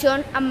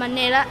edificación a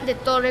manera de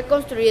torre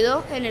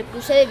construido en el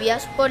cruce de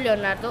vías por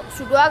Leonardo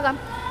Zuluaga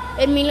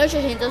en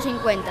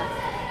 1850,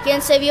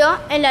 quien se vio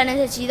en la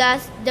necesidad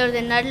de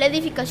ordenar la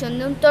edificación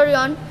de un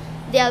torreón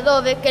de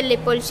adobe que le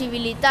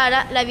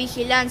posibilitara la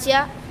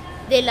vigilancia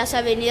de las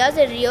avenidas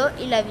del río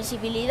y la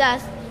visibilidad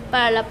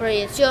para la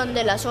proyección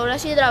de las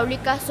obras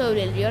hidráulicas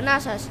sobre el río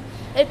Nazas.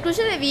 El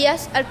cruce de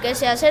vías al que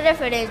se hace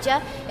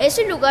referencia es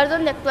el lugar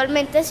donde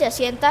actualmente se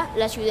asienta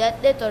la ciudad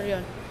de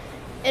Torreón.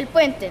 El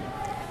puente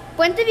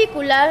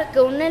vehicular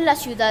que une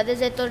las ciudades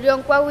de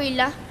Torreón,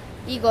 Coahuila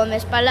y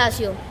Gómez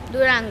Palacio,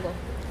 Durango.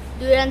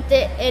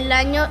 Durante el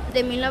año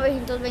de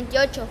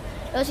 1928,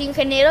 los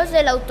ingenieros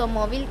del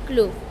Automóvil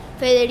Club,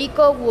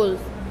 Federico Wolf,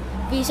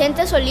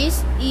 Vicente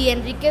Solís y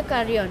Enrique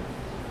Carrión,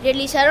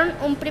 realizaron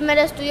un primer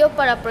estudio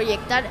para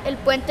proyectar el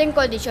puente en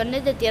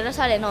condiciones de tierras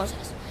arenosas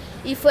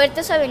y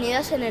fuertes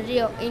avenidas en el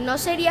río, y no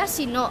sería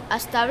sino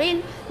hasta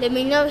abril de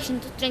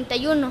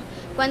 1931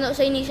 cuando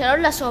se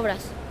iniciaron las obras.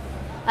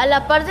 A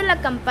la par de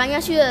la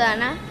campaña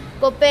ciudadana,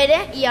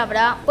 coopere y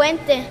habrá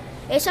puente.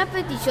 Esa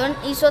petición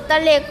hizo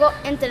tal eco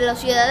entre los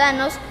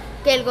ciudadanos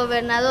que el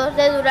gobernador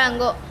de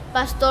Durango,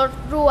 Pastor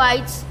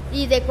Ruiz,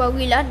 y de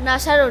Coahuila,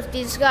 Názaro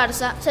Ortiz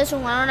Garza, se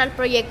sumaron al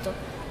proyecto.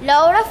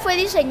 La obra fue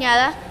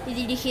diseñada y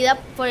dirigida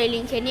por el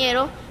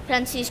ingeniero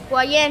Francisco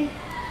Allén.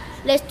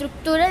 La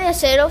estructura de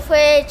acero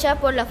fue hecha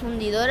por la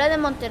fundidora de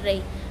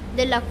Monterrey,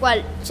 de la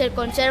cual se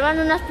conservan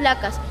unas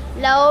placas.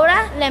 La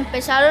obra la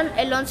empezaron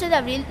el 11 de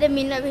abril de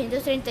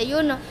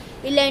 1931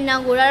 y la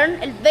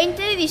inauguraron el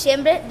 20 de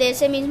diciembre de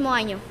ese mismo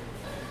año.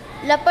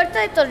 La Puerta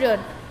de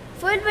Torreón.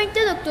 Fue el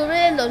 20 de octubre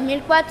del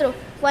 2004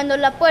 cuando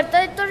la Puerta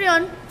de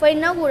Torreón fue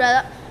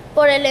inaugurada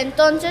por el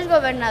entonces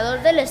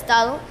gobernador del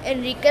estado,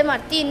 Enrique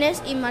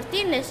Martínez y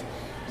Martínez,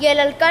 y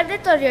el alcalde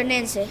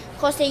torreonense,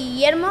 José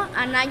Guillermo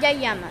Anaya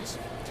Llamas.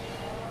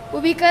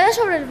 Ubicada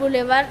sobre el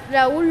Boulevard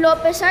Raúl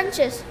López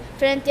Sánchez,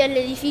 frente al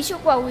edificio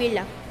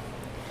Coahuila.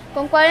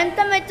 Con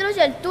 40 metros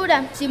de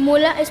altura,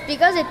 simula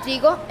espigas de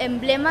trigo,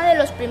 emblema de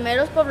los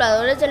primeros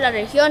pobladores de la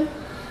región,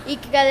 y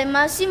que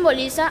además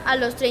simboliza a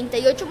los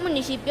 38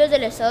 municipios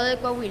del estado de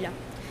Coahuila.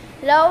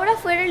 La obra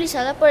fue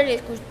realizada por el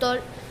escultor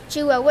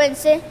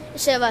chihuahuense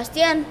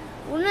Sebastián,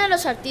 uno de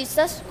los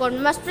artistas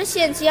con más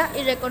presencia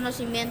y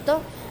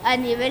reconocimiento a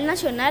nivel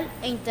nacional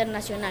e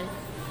internacional.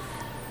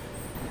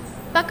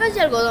 Vacas de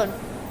algodón,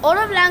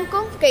 oro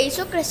blanco que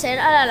hizo crecer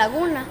a la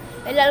laguna.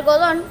 El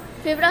algodón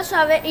Fibra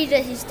suave y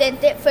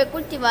resistente, fue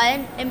cultivada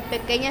en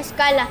pequeña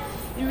escala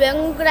y luego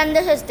en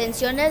grandes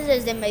extensiones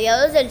desde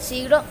mediados del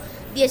siglo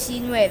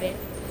XIX.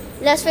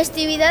 Las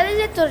festividades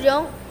de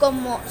Torreón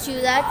como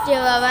ciudad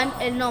llevaban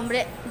el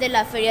nombre de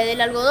la Feria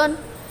del Algodón,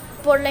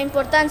 por la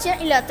importancia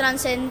y la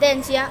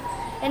trascendencia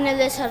en el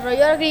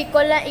desarrollo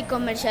agrícola y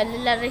comercial de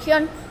la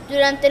región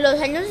durante los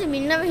años de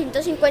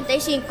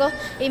 1955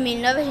 y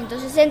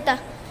 1960.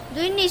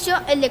 Dio inicio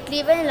el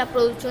declive en la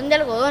producción de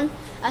algodón,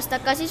 hasta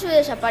casi su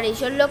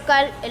desaparición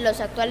local en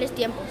los actuales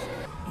tiempos.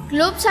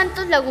 Club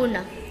Santos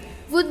Laguna.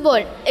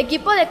 Fútbol,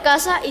 equipo de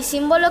casa y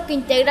símbolo que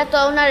integra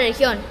toda una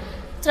región.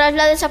 Tras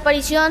la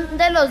desaparición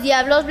de los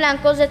Diablos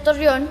Blancos de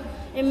Torreón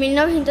en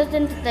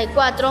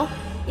 1974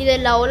 y de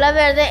la Ola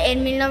Verde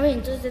en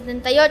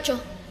 1978,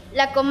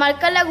 la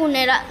Comarca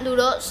Lagunera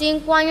duró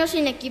 5 años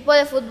sin equipo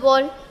de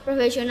fútbol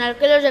profesional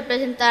que los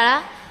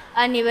representara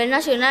a nivel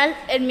nacional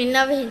en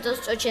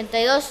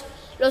 1982.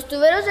 Los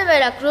Tuberos de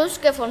Veracruz,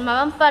 que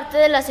formaban parte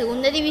de la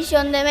Segunda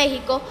División de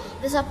México,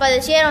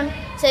 desaparecieron,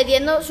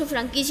 cediendo su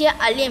franquicia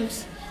al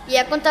IMSS, y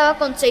ya contaba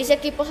con 6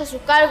 equipos a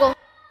su cargo,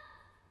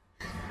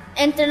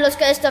 entre los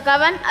que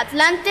destacaban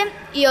Atlante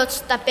y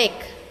Oxtapec.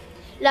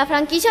 La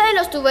franquicia de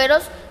los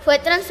Tuberos fue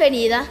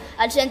transferida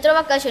al Centro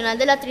Vacacional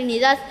de la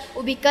Trinidad,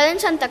 ubicada en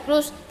Santa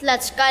Cruz,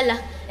 Tlaxcala,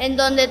 en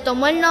donde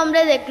tomó el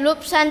nombre de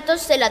Club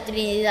Santos de la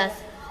Trinidad.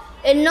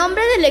 El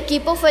nombre del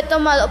equipo fue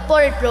tomado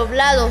por el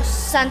poblado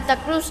Santa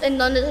Cruz, en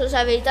donde sus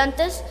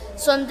habitantes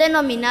son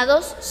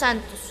denominados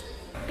santos.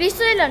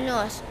 Cristo de las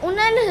Noas,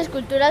 una de las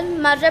esculturas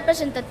más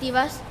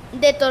representativas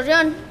de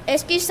Torreón,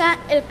 es quizá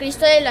el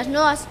Cristo de las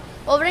Noas,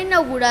 obra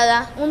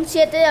inaugurada un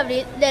 7 de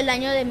abril del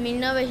año de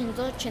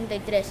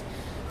 1983,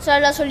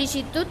 tras la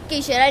solicitud que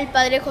hiciera el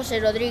padre José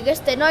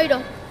Rodríguez Tenoiro,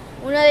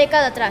 una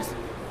década atrás.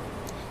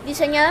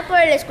 Diseñada por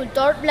el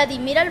escultor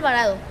Vladimir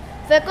Alvarado,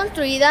 fue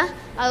construida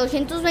a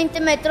 220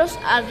 metros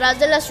al ras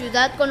de la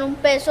ciudad con un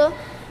peso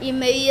y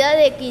medida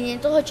de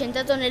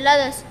 580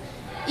 toneladas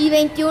y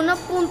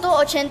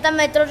 21.80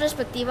 metros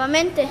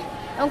respectivamente.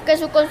 Aunque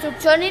su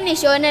construcción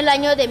inició en el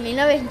año de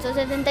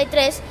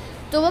 1973,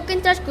 tuvo que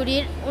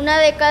transcurrir una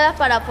década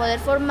para poder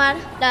formar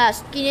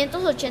las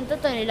 580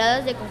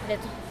 toneladas de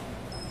concreto.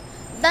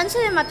 Danza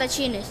de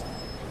matachines.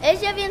 Es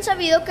ya bien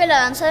sabido que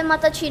la danza de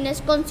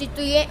matachines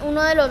constituye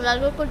uno de los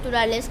rasgos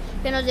culturales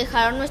que nos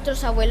dejaron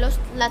nuestros abuelos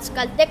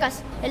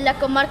tlaxcaltecas en la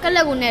Comarca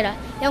Lagunera,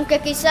 y aunque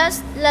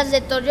quizás las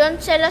de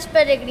Torreón sean las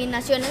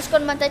peregrinaciones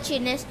con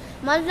matachines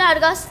más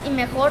largas y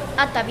mejor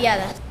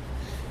ataviadas.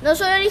 No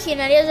son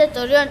originarias de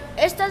Torreón,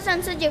 estas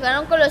danzas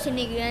llegaron con los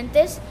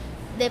inmigrantes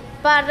de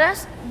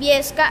Parras,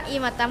 Viesca y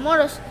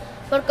Matamoros.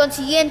 Por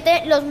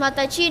consiguiente, los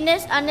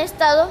matachines han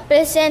estado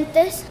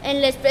presentes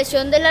en la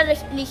expresión de la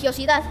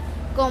religiosidad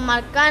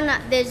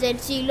comarcana desde el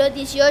siglo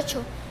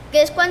XVIII,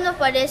 que es cuando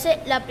aparece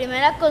la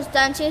primera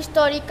constancia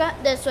histórica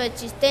de su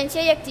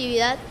existencia y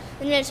actividad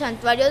en el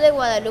santuario de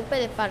Guadalupe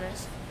de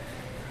Parras.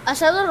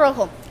 Asado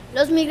rojo.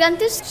 Los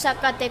migrantes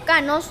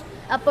zacatecanos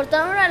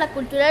aportaron a la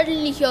cultura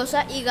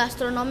religiosa y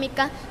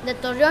gastronómica de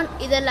Torreón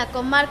y de la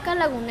Comarca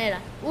Lagunera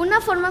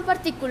una forma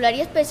particular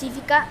y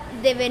específica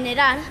de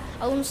venerar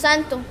a un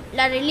santo,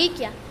 la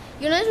reliquia,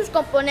 y uno de sus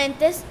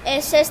componentes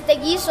es este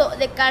guiso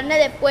de carne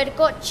de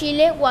puerco,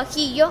 chile,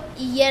 guajillo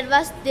y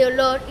hierbas de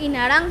olor y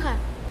naranja.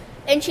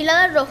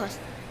 Enchiladas rojas,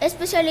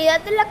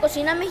 especialidad de la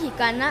cocina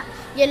mexicana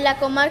y en la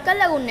Comarca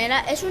Lagunera,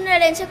 es una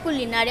herencia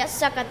culinaria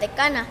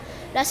zacatecana.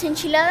 Las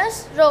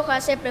enchiladas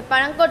rojas se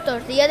preparan con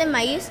tortilla de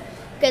maíz,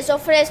 queso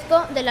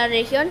fresco de la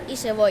región y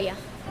cebolla.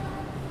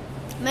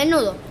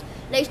 Menudo.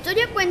 La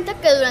historia cuenta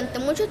que durante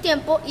mucho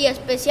tiempo, y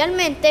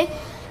especialmente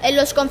en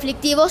los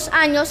conflictivos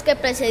años que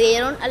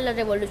precedieron a la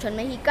Revolución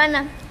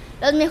Mexicana,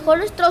 los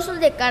mejores trozos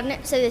de carne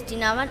se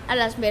destinaban a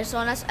las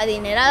personas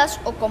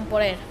adineradas o con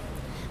poder,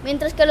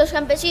 mientras que los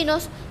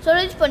campesinos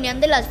solo disponían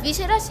de las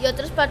vísceras y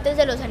otras partes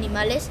de los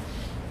animales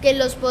que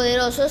los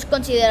poderosos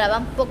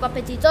consideraban poco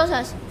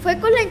apetitosas. Fue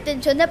con la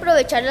intención de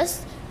aprovecharlas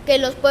que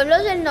los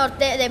pueblos del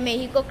norte de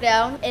México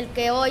crearon el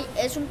que hoy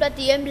es un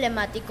platillo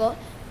emblemático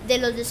de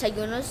los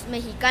desayunos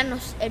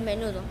mexicanos, el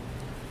menudo.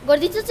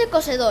 Gorditas de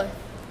cocedor.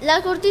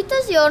 Las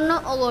gorditas de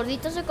horno o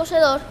gorditas de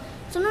cocedor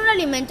son un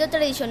alimento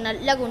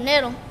tradicional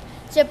lagunero.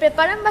 Se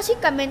preparan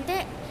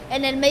básicamente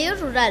en el medio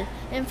rural,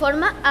 en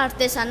forma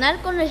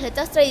artesanal con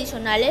recetas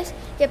tradicionales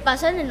que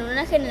pasan de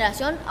una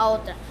generación a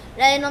otra.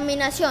 La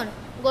denominación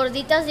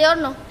gorditas de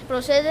horno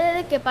procede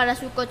de que para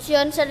su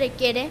cocción se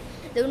requiere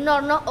de un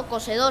horno o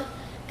cocedor,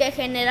 que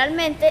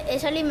generalmente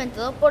es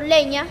alimentado por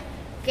leña,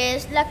 que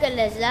es la que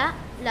les da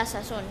la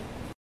sazón.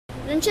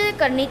 Lonche de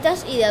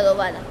carnitas y de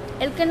adobada.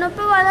 El que no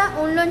probara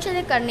un lonche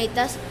de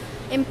carnitas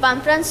en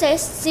pan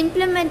francés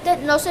simplemente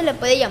no se le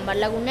puede llamar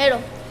lagunero.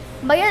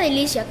 Vaya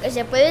delicia que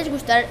se puede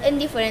degustar en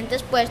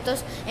diferentes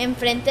puestos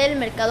enfrente del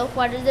Mercado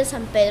Juárez de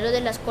San Pedro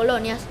de las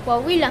Colonias,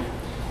 Coahuila.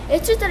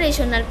 Este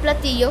tradicional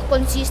platillo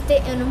consiste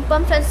en un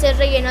pan francés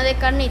relleno de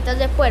carnitas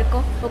de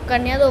puerco o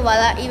carne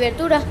adobada y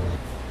verdura,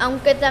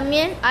 aunque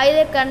también hay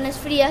de carnes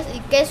frías y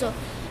queso.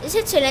 Es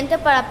excelente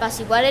para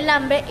apaciguar el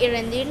hambre y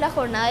rendir la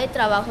jornada de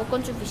trabajo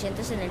con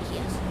suficientes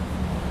energías.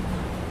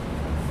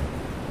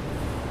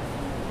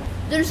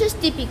 Dulces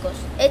típicos.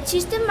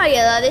 Existen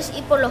variedades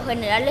y por lo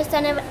general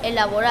están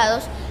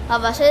elaborados a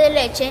base de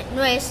leche,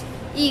 nuez,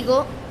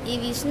 higo y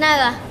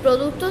biznaga,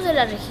 productos de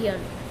la región.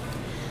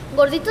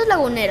 Gorditas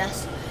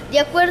laguneras.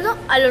 De acuerdo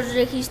a los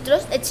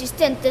registros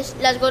existentes,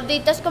 las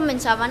gorditas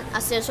comenzaban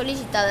a ser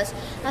solicitadas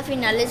a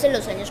finales de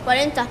los años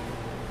 40,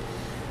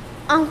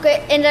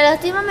 aunque en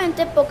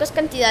relativamente pocas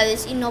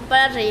cantidades y no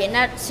para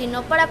rellenar,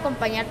 sino para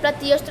acompañar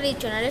platillos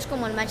tradicionales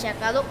como el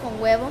machacado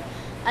con huevo.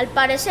 Al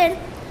parecer,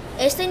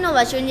 esta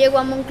innovación llegó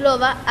a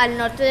Monclova, al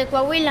norte de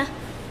Coahuila,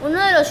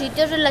 uno de los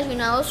sitios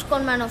relacionados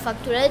con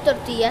manufactura de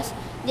tortillas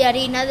de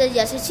harina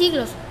desde hace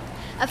siglos.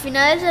 A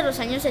finales de los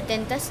años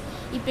 70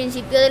 y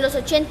principios de los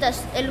 80,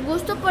 el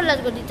gusto por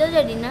las gorditas de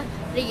harina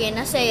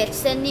rellena se ha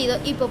extendido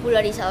y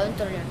popularizado en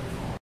Torreón.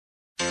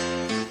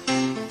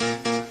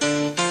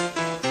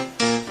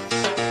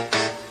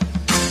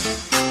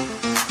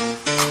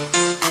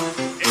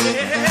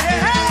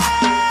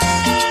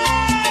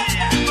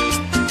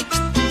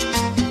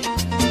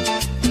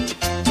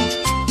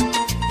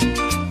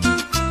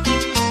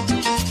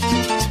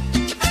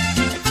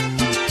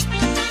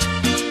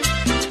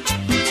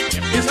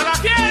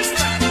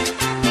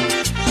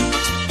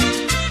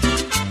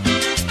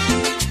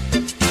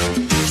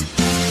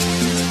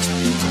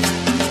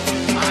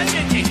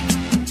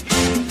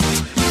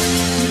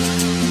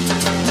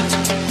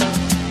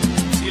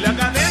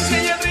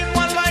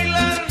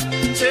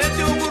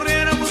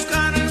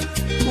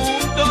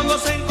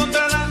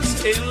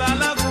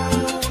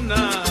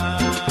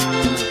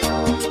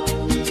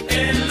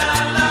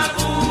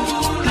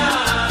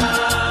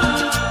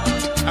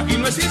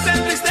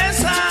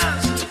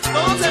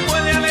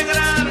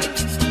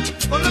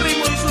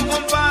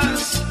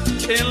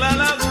 En la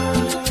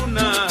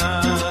laguna,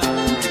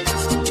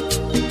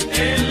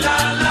 en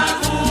la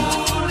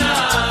laguna,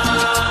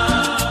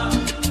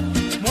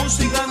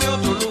 música de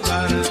otro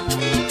lugar,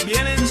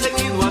 vienen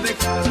seguido a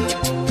dejar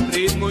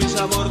ritmo y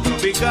sabor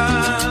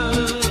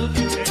tropical.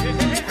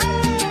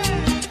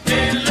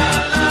 En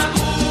la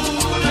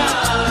laguna,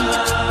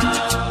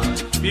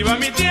 viva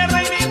mi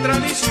tierra y mi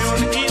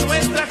tradición.